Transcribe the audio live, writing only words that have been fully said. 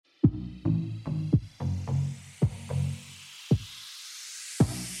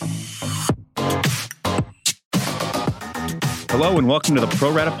Hello and welcome to the Pro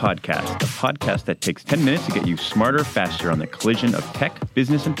Rata Podcast, a podcast that takes 10 minutes to get you smarter, faster on the collision of tech,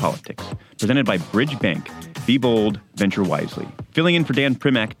 business, and politics. Presented by Bridge Bank. Be bold, venture wisely. Filling in for Dan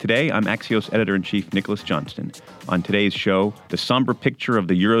Primack today, I'm Axios Editor-in-Chief Nicholas Johnston. On today's show, the somber picture of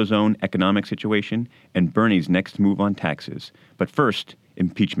the Eurozone economic situation and Bernie's next move on taxes. But first,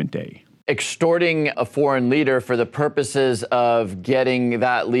 Impeachment Day. Extorting a foreign leader for the purposes of getting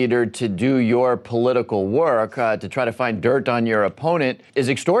that leader to do your political work, to try to find dirt on your opponent, is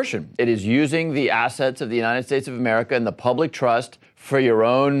extortion. It is using the assets of the United States of America and the public trust for your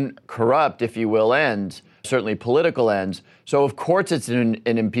own corrupt, if you will, ends, certainly political ends. So, of course, it's an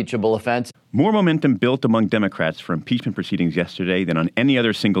impeachable offense. More momentum built among Democrats for impeachment proceedings yesterday than on any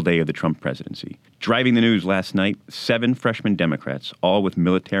other single day of the Trump presidency. Driving the news last night, 7 freshman Democrats, all with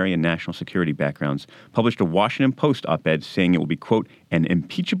military and national security backgrounds, published a Washington Post op-ed saying it will be, quote, an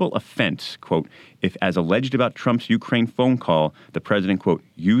impeachable offense, quote, if, as alleged about Trump's Ukraine phone call, the president, quote,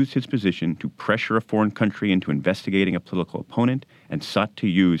 used his position to pressure a foreign country into investigating a political opponent and sought to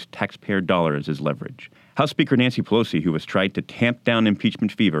use taxpayer dollars as leverage. House Speaker Nancy Pelosi, who has tried to tamp down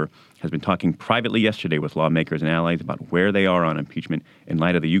impeachment fever, has been talking privately yesterday with lawmakers and allies about where they are on impeachment in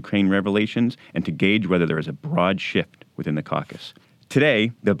light of the Ukraine revelations and to gauge whether there is a broad shift within the caucus.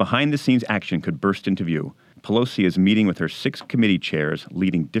 Today, the behind-the-scenes action could burst into view. Pelosi is meeting with her 6 committee chairs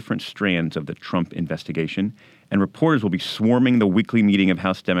leading different strands of the Trump investigation, and reporters will be swarming the weekly meeting of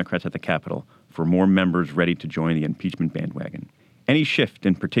House Democrats at the Capitol for more members ready to join the impeachment bandwagon. Any shift,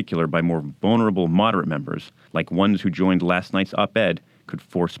 in particular by more vulnerable moderate members, like ones who joined last night's op-ed, could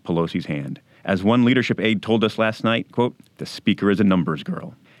force Pelosi's hand. As one leadership aide told us last night, quote, the speaker is a numbers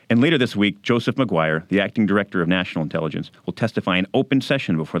girl. And later this week, Joseph Maguire, the acting director of national intelligence, will testify in open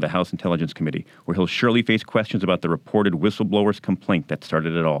session before the House Intelligence Committee, where he'll surely face questions about the reported whistleblower's complaint that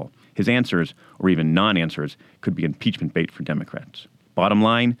started it all. His answers, or even non-answers, could be impeachment bait for Democrats. Bottom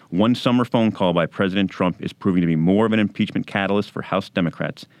line, one summer phone call by President Trump is proving to be more of an impeachment catalyst for House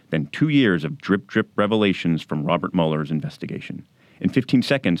Democrats than 2 years of drip-drip revelations from Robert Mueller's investigation. In 15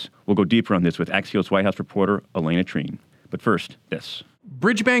 seconds, we'll go deeper on this with Axios White House reporter Elena Treen. But first, this.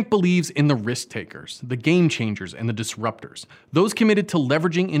 Bridge Bank believes in the risk takers, the game changers, and the disruptors, those committed to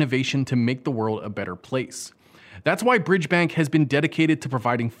leveraging innovation to make the world a better place. That's why Bridge Bank has been dedicated to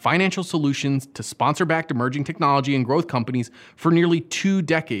providing financial solutions to sponsor-backed emerging technology and growth companies for nearly 2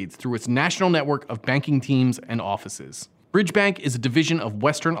 decades through its national network of banking teams and offices. Bridge Bank is a division of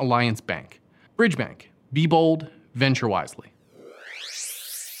Western Alliance Bank. Bridge Bank. Be bold, venture wisely.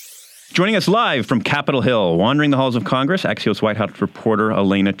 Joining us live from Capitol Hill, wandering the halls of Congress, Axios White House reporter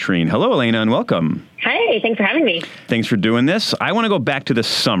Elena Treen. Hello, Elena, and welcome. Hey, thanks for having me. Thanks for doing this. I want to go back to the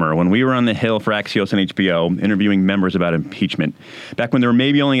summer when we were on the Hill for Axios and HBO interviewing members about impeachment, back when there were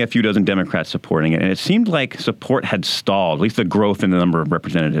maybe only a few dozen Democrats supporting it. And it seemed like support had stalled, at least the growth in the number of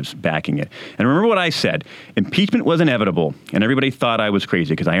representatives backing it. And remember what I said, impeachment was inevitable, and everybody thought I was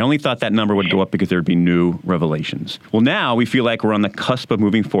crazy because I only thought that number would go up because there'd be new revelations. Well, now we feel like we're on the cusp of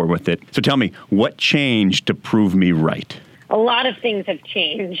moving forward with it. So tell me, what changed to prove me right? A lot of things have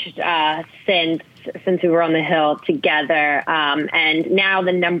changed since we were on the Hill together. And now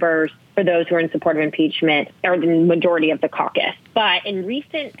the numbers for those who are in support of impeachment are the majority of the caucus. But in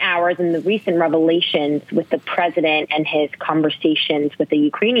recent hours and the recent revelations with the president and his conversations with the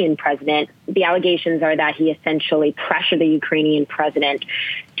Ukrainian president, the allegations are that he essentially pressured the Ukrainian president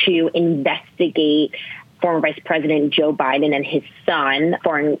to investigate former Vice President Joe Biden and his son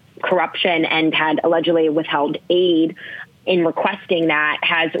for corruption and had allegedly withheld aid in requesting that,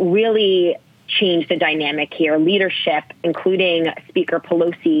 has really changed the dynamic here. Leadership, including Speaker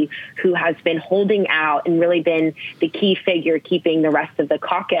Pelosi, who has been holding out and really been the key figure keeping the rest of the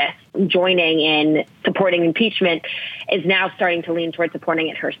caucus joining in supporting impeachment, is now starting to lean towards supporting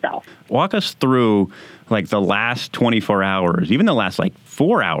it herself. Walk us through like the last 24 hours, even the last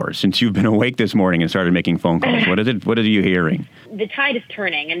 4 hours since you've been awake this morning and started making phone calls. What are you hearing? The tide is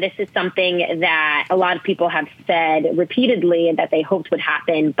turning, and this is something that a lot of people have said repeatedly that they hoped would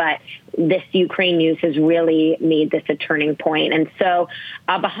happen, but this Ukraine news has really made this a turning point. And so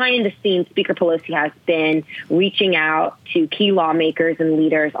behind the scenes, Speaker Pelosi has been reaching out to key lawmakers and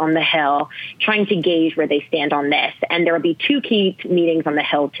leaders on the Hill, trying to gauge where they stand on this. And there will be 2 key meetings on the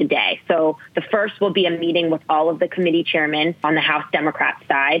Hill today. So the first will be a meeting with all of the committee chairmen on the House Democrat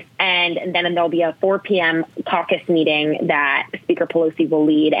side. And then there'll be a 4 p.m. caucus meeting that Speaker Pelosi will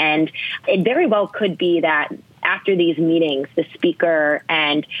lead. And it very well could be that after these meetings, the speaker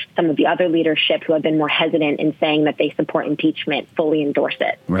and some of the other leadership who have been more hesitant in saying that they support impeachment fully endorse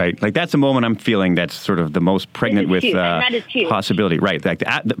it. Right. Like, that's a moment I'm feeling that's sort of the most pregnant with possibility. Right. Like,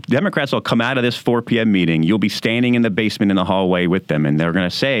 the Democrats will come out of this 4 p.m. meeting. You'll be standing in the basement in the hallway with them, and they're going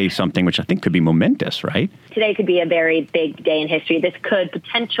to say something which I think could be momentous, right? Today could be a very big day in history. This could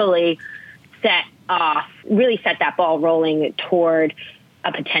potentially really set that ball rolling toward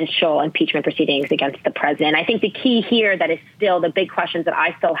a potential impeachment proceedings against the president. I think the key here that is still the big questions that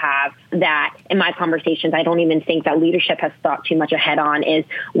I still have that in my conversations, I don't even think that leadership has thought too much ahead on is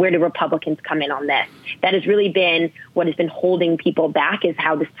where do Republicans come in on this? That has really been what has been holding people back is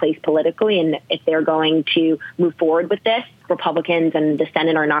how this plays politically. And if they're going to move forward with this, Republicans and the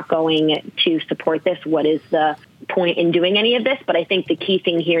Senate are not going to support this. What is the point in doing any of this? But I think the key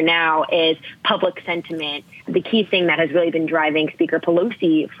thing here now is public sentiment. The key thing that has really been driving Speaker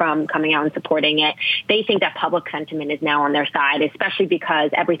Pelosi from coming out and supporting it, they think that public sentiment is now on their side, especially because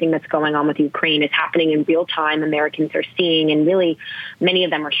everything that's going on with Ukraine is happening in real time. Americans are seeing, and really many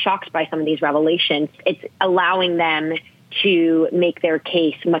of them are shocked by some of these revelations. It's allowing them to make their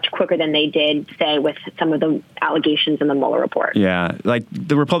case much quicker than they did, say, with some of the allegations in the Mueller report. Yeah, like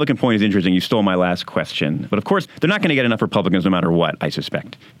the Republican point is interesting. You stole my last question. But of course, they're not going to get enough Republicans no matter what, I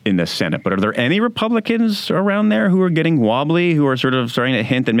suspect, in the Senate. But are there any Republicans around there who are getting wobbly, who are sort of starting to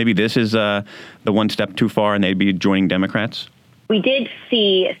hint that maybe this is the one step too far and they'd be joining Democrats? We did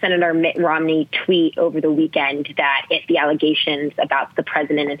see Senator Mitt Romney tweet over the weekend that if the allegations about the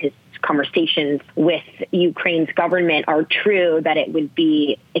president and his conversations with Ukraine's government are true, that it would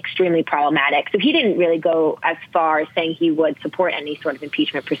be extremely problematic. So he didn't really go as far as saying he would support any sort of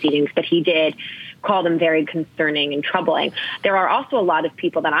impeachment proceedings, but he did call them very concerning and troubling. There are also a lot of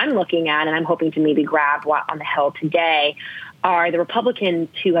people that I'm looking at, and I'm hoping to maybe grab on the Hill today, are the Republicans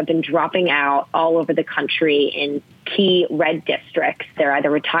who have been dropping out all over the country in key red districts. They're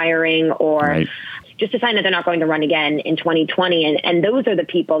either retiring or just deciding that they're not going to run again in 2020. And those are the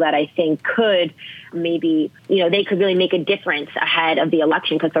people that I think could maybe, they could really make a difference ahead of the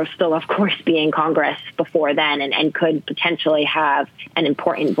election because they'll still, of course, be in Congress before then and could potentially have an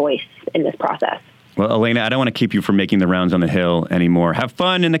important voice in this process. Well, Elena, I don't want to keep you from making the rounds on the Hill anymore. Have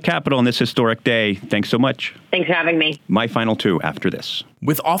fun in the Capitol on this historic day. Thanks so much. Thanks for having me. My final two after this.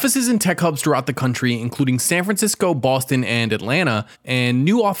 With offices and tech hubs throughout the country, including San Francisco, Boston, and Atlanta, and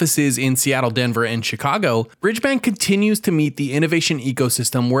new offices in Seattle, Denver, and Chicago, Bridgebank continues to meet the innovation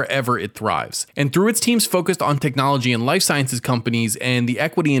ecosystem wherever it thrives. And through its teams focused on technology and life sciences companies and the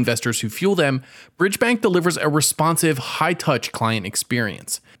equity investors who fuel them, Bridgebank delivers a responsive, high-touch client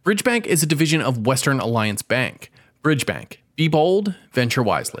experience. Bridgebank is a division of Western Alliance Bank. Bridgebank. Be bold, venture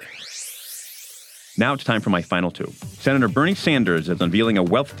wisely. Now it's time for my final two. Senator Bernie Sanders is unveiling a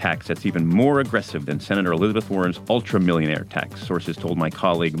wealth tax that's even more aggressive than Senator Elizabeth Warren's ultra-millionaire tax, sources told my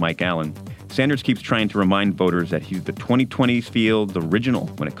colleague Mike Allen. Sanders keeps trying to remind voters that he's the 2020s field's original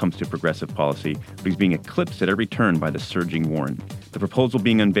when it comes to progressive policy, but he's being eclipsed at every turn by the surging Warren. The proposal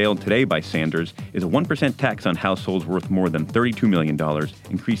being unveiled today by Sanders is a 1% tax on households worth more than $32 million,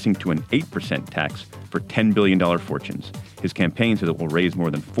 increasing to an 8% tax for $10 billion fortunes. His campaign says it will raise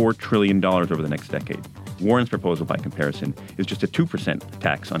more than $4 trillion over the next decade. Warren's proposal, by comparison, is just a 2%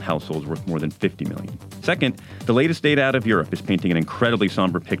 tax on households worth more than $50 million. Second, the latest data out of Europe is painting an incredibly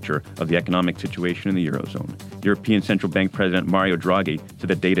somber picture of the economic situation in the Eurozone. European Central Bank President Mario Draghi said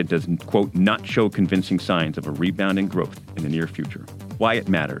the data does, quote, not show convincing signs of a rebound in growth in the near future. Why it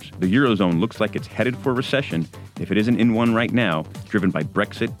matters. The Eurozone looks like it's headed for a recession, if it isn't in one right now, driven by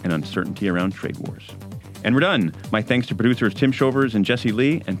Brexit and uncertainty around trade wars. And we're done. My thanks to producers Tim Shovers and Jesse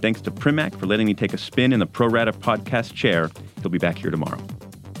Lee, and thanks to Primac for letting me take a spin in the Pro Rata podcast chair. He'll be back here tomorrow.